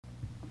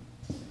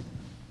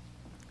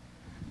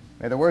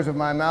May the words of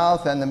my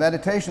mouth and the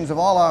meditations of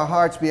all our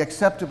hearts be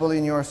acceptable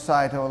in your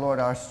sight, O Lord,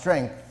 our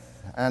strength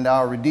and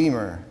our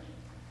Redeemer.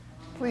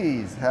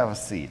 Please have a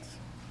seat.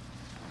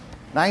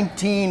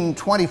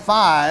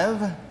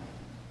 1925,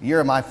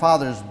 year of my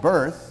father's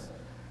birth,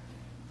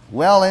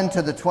 well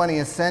into the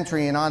 20th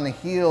century and on the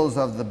heels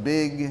of the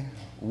big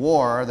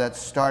war that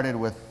started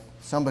with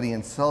somebody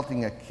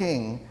insulting a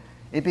king,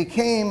 it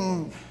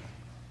became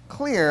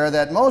clear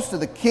that most of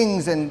the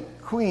kings and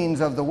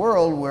queens of the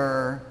world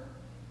were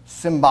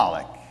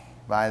symbolic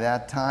by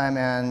that time,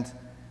 and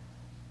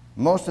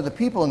most of the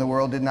people in the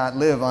world did not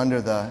live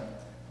under the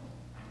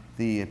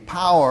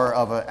power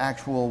of an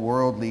actual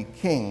worldly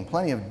king.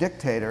 Plenty of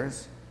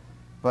dictators,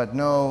 but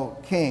no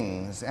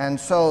kings. And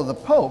so the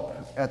Pope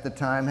at the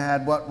time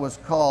had what was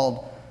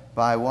called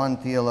by one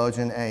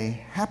theologian a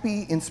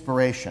happy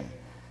inspiration.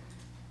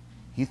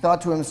 He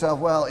thought to himself,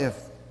 well, if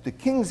the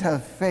kings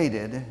have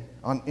faded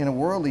in a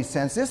worldly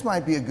sense, this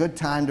might be a good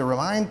time to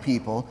remind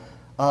people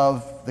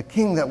of the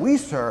king that we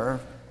serve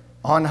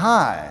on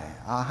high,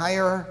 a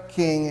higher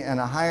king and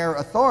a higher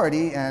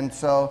authority. And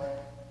so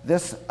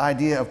this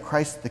idea of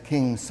Christ the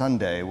King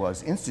Sunday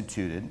was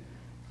instituted,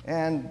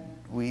 and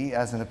we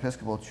as an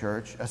Episcopal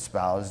church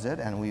espoused it,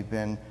 and we've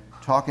been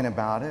talking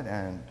about it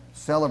and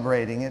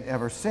celebrating it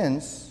ever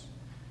since.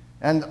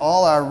 And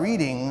all our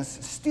readings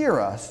steer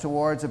us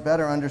towards a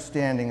better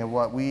understanding of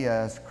what we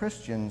as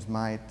Christians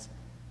might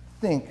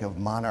think of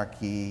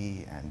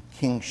monarchy and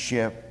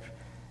kingship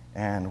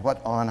and what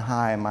on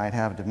high might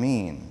have to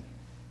mean.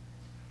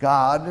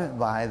 God,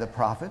 by the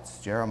prophets,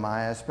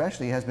 Jeremiah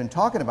especially, has been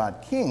talking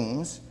about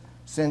kings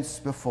since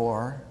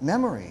before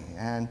memory.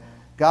 And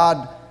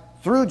God,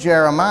 through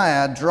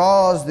Jeremiah,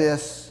 draws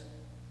this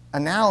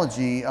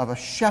analogy of a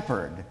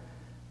shepherd.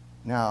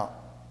 Now,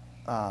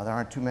 there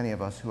aren't too many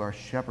of us who are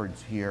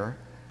shepherds here,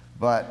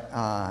 but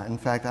in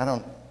fact, I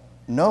don't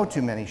know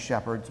too many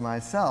shepherds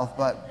myself,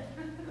 but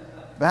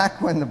back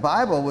when the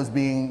Bible was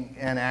being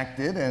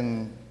enacted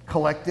and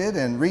collected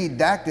and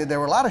redacted, there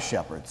were a lot of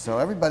shepherds, so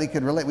everybody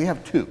could relate. We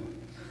have two.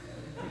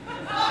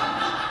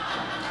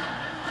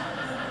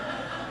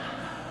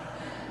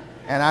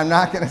 And I'm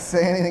not going to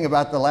say anything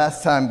about the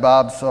last time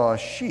Bob saw a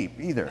sheep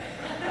either.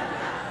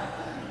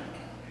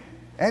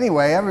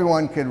 Anyway,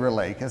 everyone could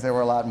relate because there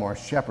were a lot more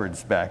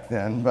shepherds back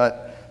then,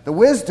 but the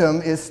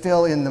wisdom is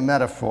still in the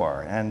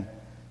metaphor, and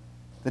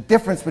the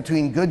difference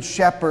between good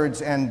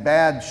shepherds and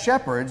bad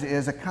shepherds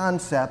is a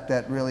concept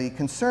that really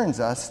concerns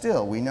us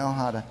still. We know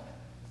how to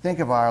think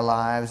of our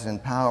lives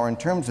and power in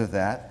terms of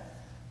that,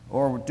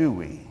 or do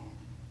we?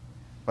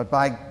 But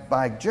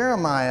by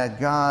Jeremiah,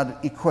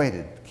 God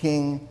equated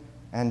king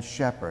and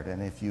shepherd,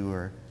 and if you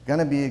were going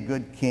to be a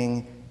good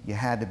king, you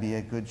had to be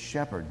a good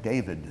shepherd.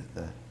 David,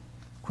 the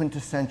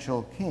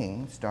quintessential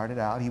king, started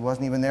out, he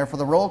wasn't even there for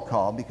the roll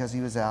call because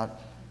he was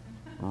out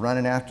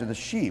running after the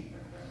sheep.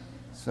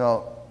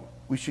 So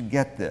we should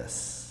get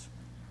this.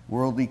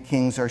 Worldly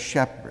kings are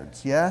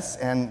shepherds, yes?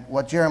 And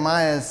what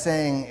Jeremiah is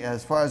saying,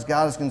 as far as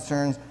God is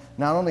concerned,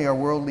 not only are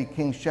worldly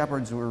kings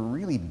shepherds, we're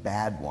really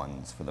bad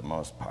ones for the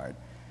most part.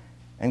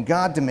 And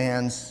God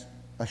demands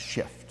a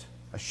shift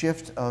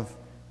of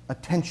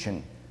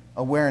attention,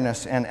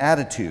 awareness, and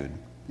attitude,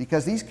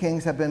 because these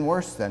kings have been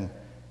worse than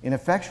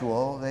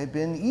ineffectual. They've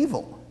been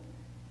evil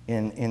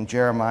in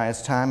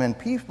Jeremiah's time, and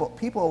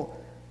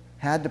people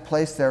had to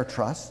place their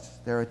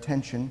trust, their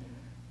attention,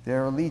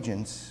 their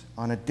allegiance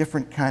on a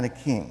different kind of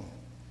king,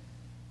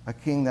 a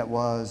king that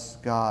was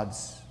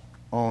God's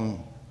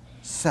own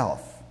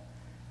self.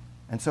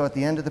 And so at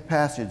the end of the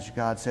passage,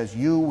 God says,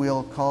 you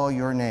will call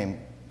your name,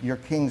 your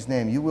king's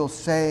name. You will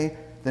say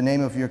the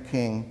name of your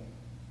king,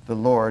 the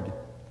Lord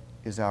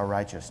is our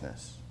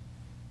righteousness.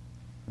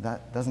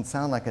 That doesn't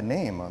sound like a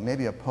name,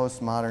 maybe a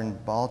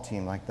postmodern ball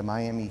team like the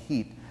Miami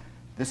Heat.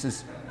 This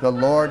is, the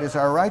Lord is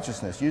our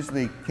righteousness.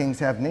 Usually kings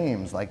have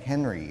names like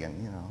Henry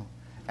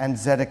and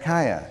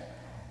Zedekiah.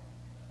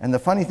 And the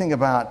funny thing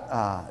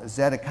about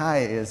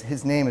Zedekiah is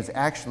his name is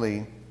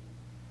actually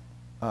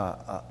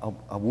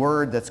a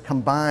word that's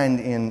combined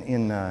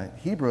in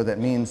Hebrew that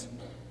means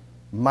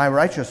my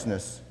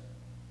righteousness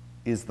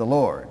is the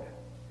Lord.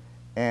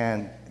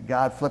 And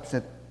God flips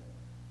it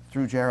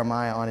through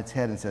Jeremiah on its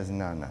head and says,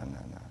 no.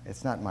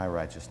 It's not my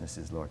righteousness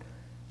is Lord.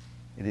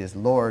 It is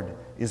Lord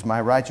is my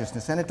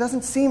righteousness. And it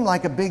doesn't seem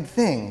like a big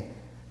thing,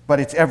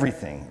 but it's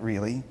everything,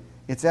 really.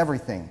 It's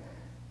everything.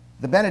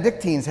 The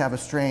Benedictines have a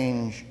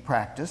strange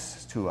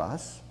practice to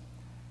us.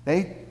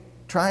 They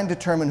try and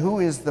determine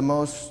who is the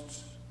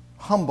most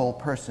humble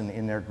person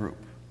in their group.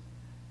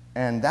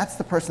 And that's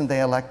the person they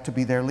elect to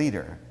be their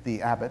leader,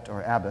 the abbot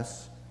or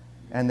abbess,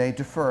 and they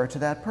defer to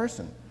that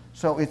person.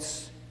 So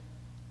it's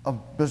a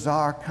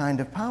bizarre kind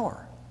of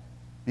power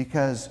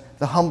because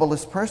the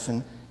humblest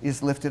person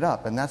is lifted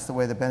up. And that's the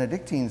way the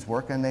Benedictines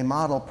work, and they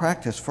model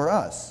practice for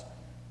us.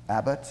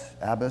 Abbot,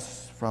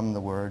 abbess, from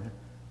the word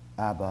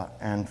Abba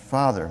and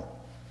Father.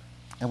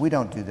 And we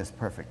don't do this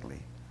perfectly.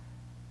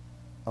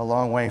 A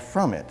long way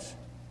from it.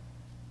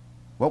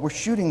 What we're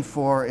shooting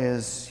for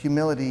is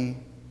humility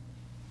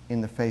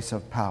in the face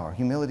of power.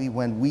 Humility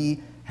when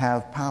we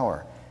have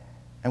power.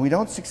 And we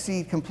don't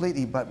succeed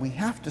completely, but we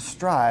have to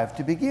strive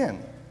to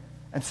begin.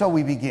 And so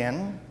we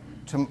begin,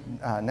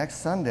 next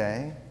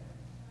Sunday,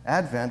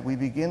 Advent, we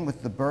begin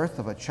with the birth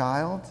of a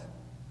child,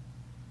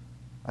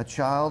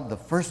 the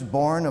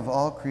firstborn of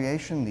all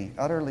creation, the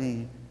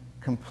utterly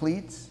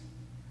complete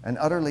and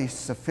utterly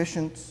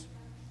sufficient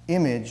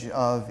image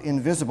of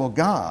invisible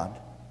God.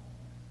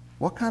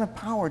 What kind of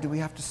power do we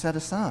have to set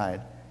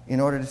aside in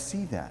order to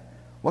see that?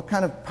 What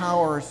kind of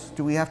powers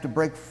do we have to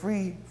break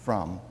free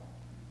from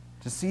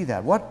to see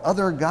that? What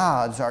other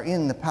gods are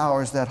in the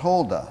powers that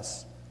hold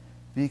us?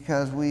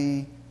 Because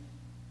we,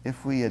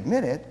 if we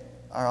admit it,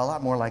 are a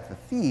lot more like the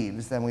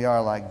thieves than we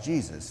are like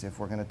Jesus if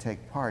we're going to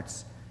take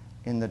parts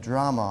in the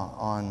drama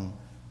on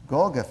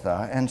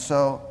Golgotha. And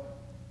so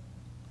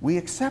we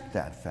accept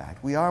that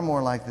fact. We are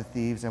more like the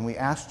thieves, and we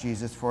ask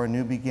Jesus for a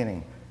new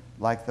beginning,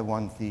 like the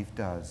one thief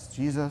does.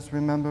 Jesus,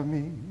 remember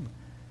me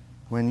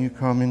when you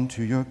come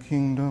into your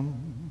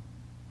kingdom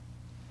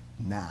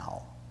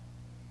now.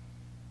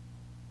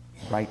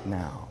 Right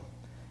now.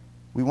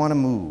 We want to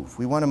move.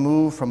 We want to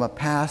move from a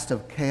past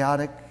of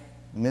chaotic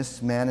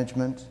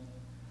mismanagement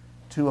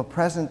to a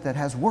present that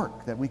has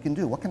work that we can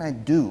do. What can I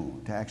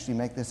do to actually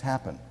make this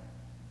happen?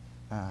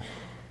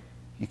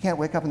 You can't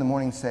wake up in the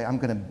morning and say, I'm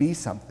going to be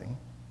something,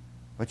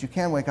 but you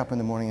can wake up in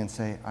the morning and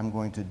say, I'm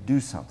going to do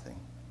something.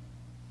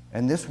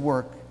 And this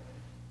work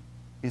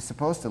is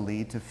supposed to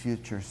lead to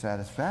future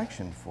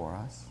satisfaction for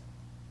us.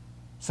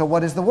 So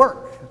what is the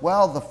work?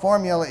 Well, the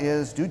formula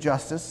is do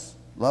justice,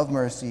 love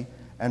mercy,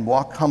 and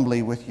walk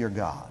humbly with your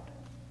God.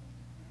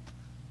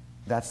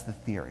 That's the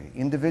theory.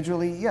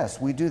 Individually, yes,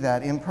 we do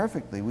that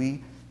imperfectly.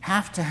 We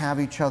have to have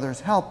each other's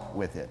help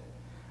with it.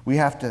 We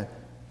have to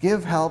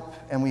give help,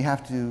 and we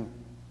have to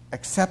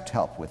accept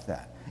help with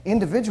that.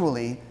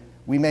 Individually,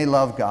 we may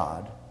love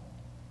God,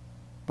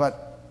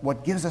 but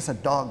what gives us a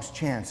dog's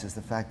chance is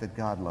the fact that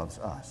God loves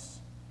us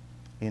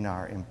in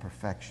our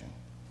imperfection.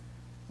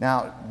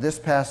 Now, this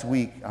past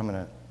week, I'm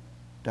going to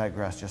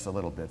digress just a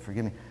little bit,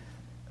 forgive me,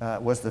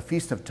 was the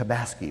Feast of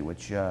Tabaski,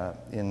 which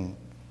in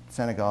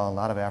Senegal, a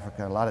lot of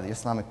Africa, a lot of the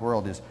Islamic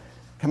world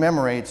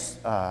commemorates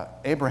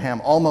Abraham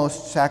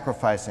almost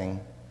sacrificing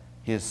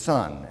his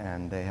son.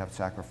 And they have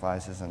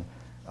sacrifices and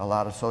a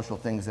lot of social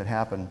things that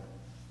happen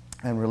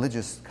and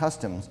religious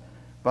customs.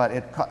 But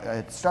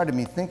it started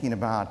me thinking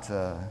about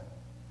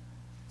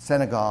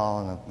Senegal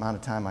and the amount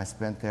of time I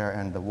spent there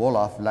and the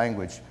Wolof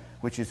language,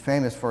 which is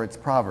famous for its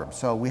proverbs.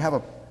 So we have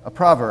a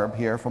proverb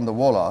here from the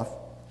Wolof,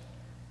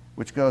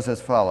 which goes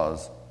as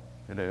follows.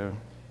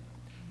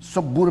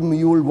 Sobur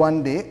mule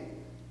one day,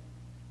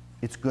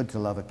 it's good to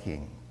love a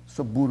king.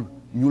 Sobur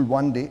mule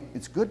one day,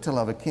 it's good to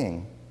love a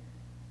king.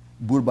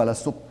 Burbala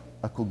sup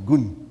ako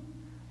gun,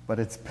 but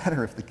it's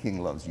better if the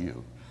king loves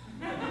you.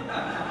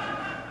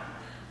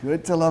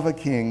 Good to love a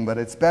king, but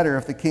it's better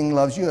if the king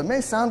loves you. It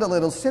may sound a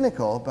little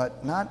cynical,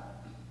 but not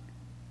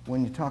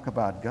when you talk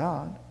about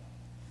God.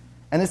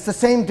 And it's the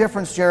same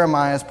difference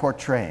Jeremiah is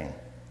portraying.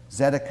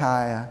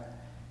 Zedekiah,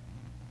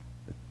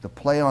 the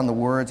play on the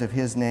words of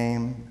his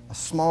name, a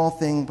small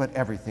thing but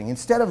everything.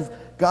 Instead of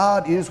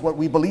God is what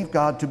we believe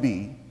God to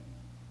be,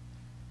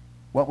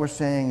 what we're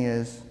saying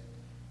is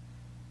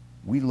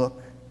we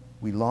look,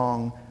 we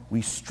long,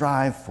 we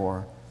strive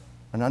for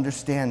an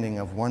understanding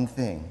of one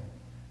thing,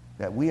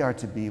 that we are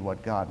to be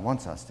what God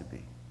wants us to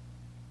be.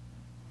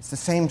 It's the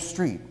same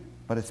street,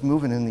 but it's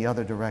moving in the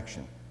other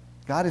direction.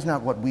 God is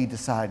not what we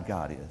decide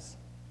God is.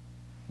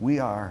 We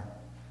are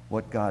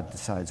what God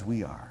decides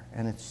we are.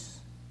 And it's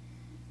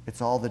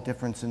all the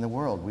difference in the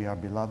world. We are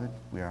beloved.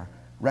 We are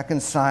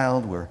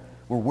reconciled. We're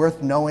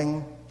worth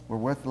knowing. We're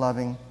worth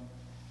loving.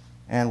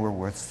 And we're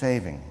worth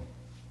saving.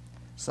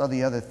 So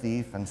the other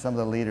thief and some of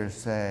the leaders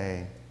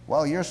say,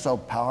 well, you're so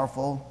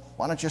powerful.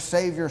 Why don't you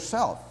save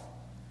yourself?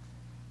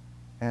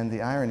 And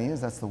the irony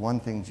is that's the one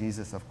thing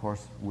Jesus, of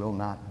course, will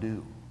not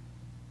do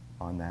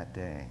on that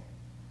day.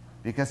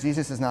 Because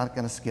Jesus is not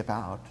going to skip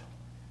out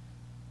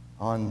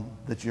on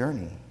the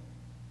journey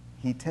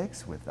he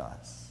takes with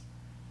us.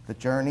 The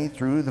journey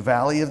through the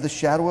valley of the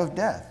shadow of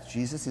death.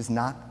 Jesus is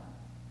not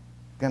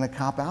going to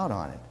cop out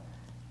on it.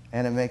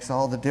 And it makes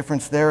all the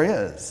difference there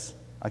is.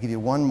 I'll give you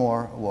one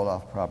more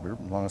Wolof proverb,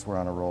 as long as we're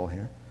on a roll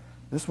here.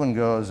 This one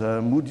goes,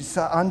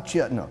 Mudisa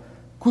anchia, no.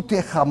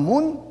 Kute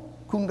chamun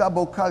kunga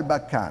bokal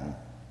bakan.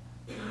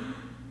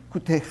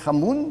 Kute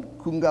chamun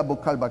kunga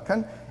bokal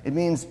bakan. It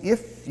means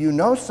if you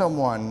know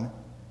someone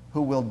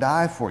who will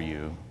die for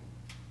you,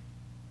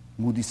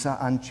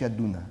 Mudisa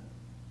anchaduna.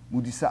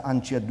 Mudisa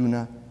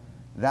anchaduna.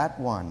 That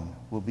one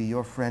will be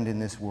your friend in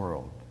this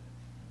world.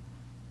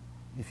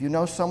 If you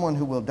know someone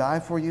who will die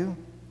for you,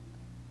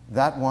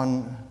 that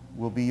one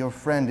will be your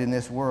friend in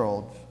this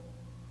world,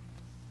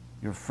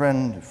 your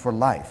friend for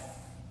life.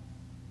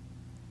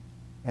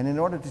 And in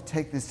order to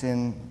take this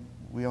in,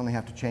 we only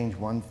have to change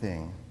one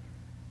thing,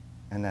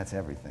 and that's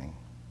everything.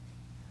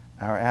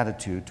 Our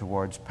attitude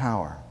towards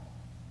power.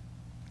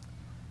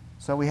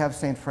 So we have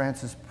St.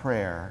 Francis'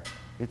 prayer.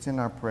 It's in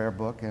our prayer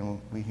book, and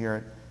we hear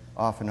it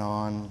off and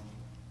on,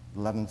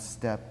 11th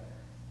step.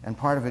 And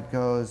part of it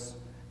goes,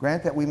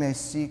 Grant that we may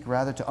seek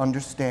rather to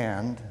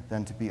understand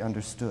than to be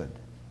understood,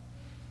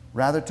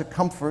 rather to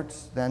comfort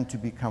than to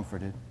be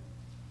comforted,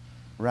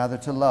 rather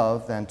to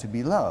love than to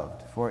be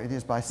loved. For it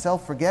is by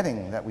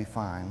self-forgetting that we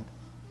find,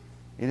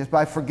 it is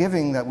by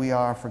forgiving that we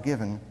are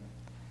forgiven,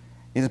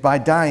 it is by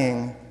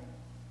dying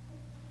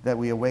that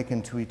we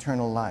awaken to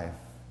eternal life.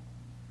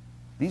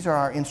 These are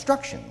our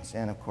instructions,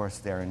 and of course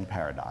they're in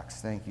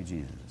paradox. Thank you,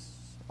 Jesus.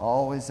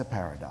 Always a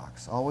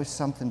paradox, always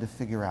something to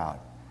figure out.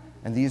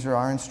 And these are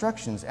our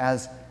instructions.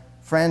 As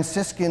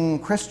Franciscan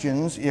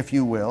Christians, if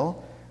you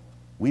will,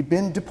 we've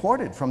been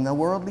deported from the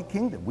worldly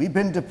kingdom. We've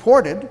been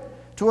deported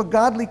to a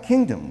godly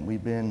kingdom.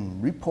 We've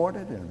been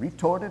reported and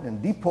retorted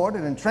and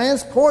deported and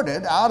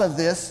transported out of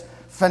this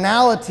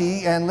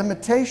finality and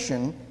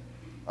limitation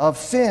of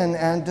sin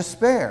and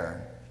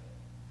despair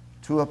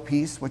to a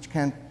peace which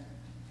can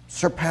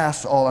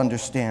surpass all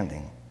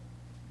understanding,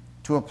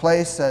 to a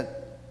place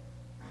that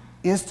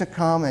is to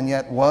come and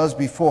yet was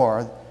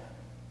before,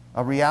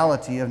 a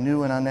reality of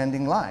new and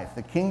unending life.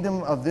 The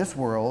kingdom of this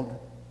world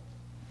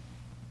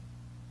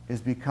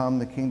is become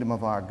the kingdom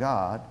of our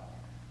God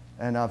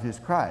and of his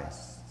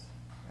Christ,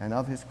 and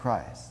of his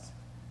Christ.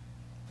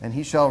 And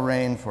he shall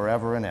reign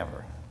forever and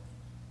ever.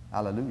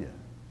 Hallelujah.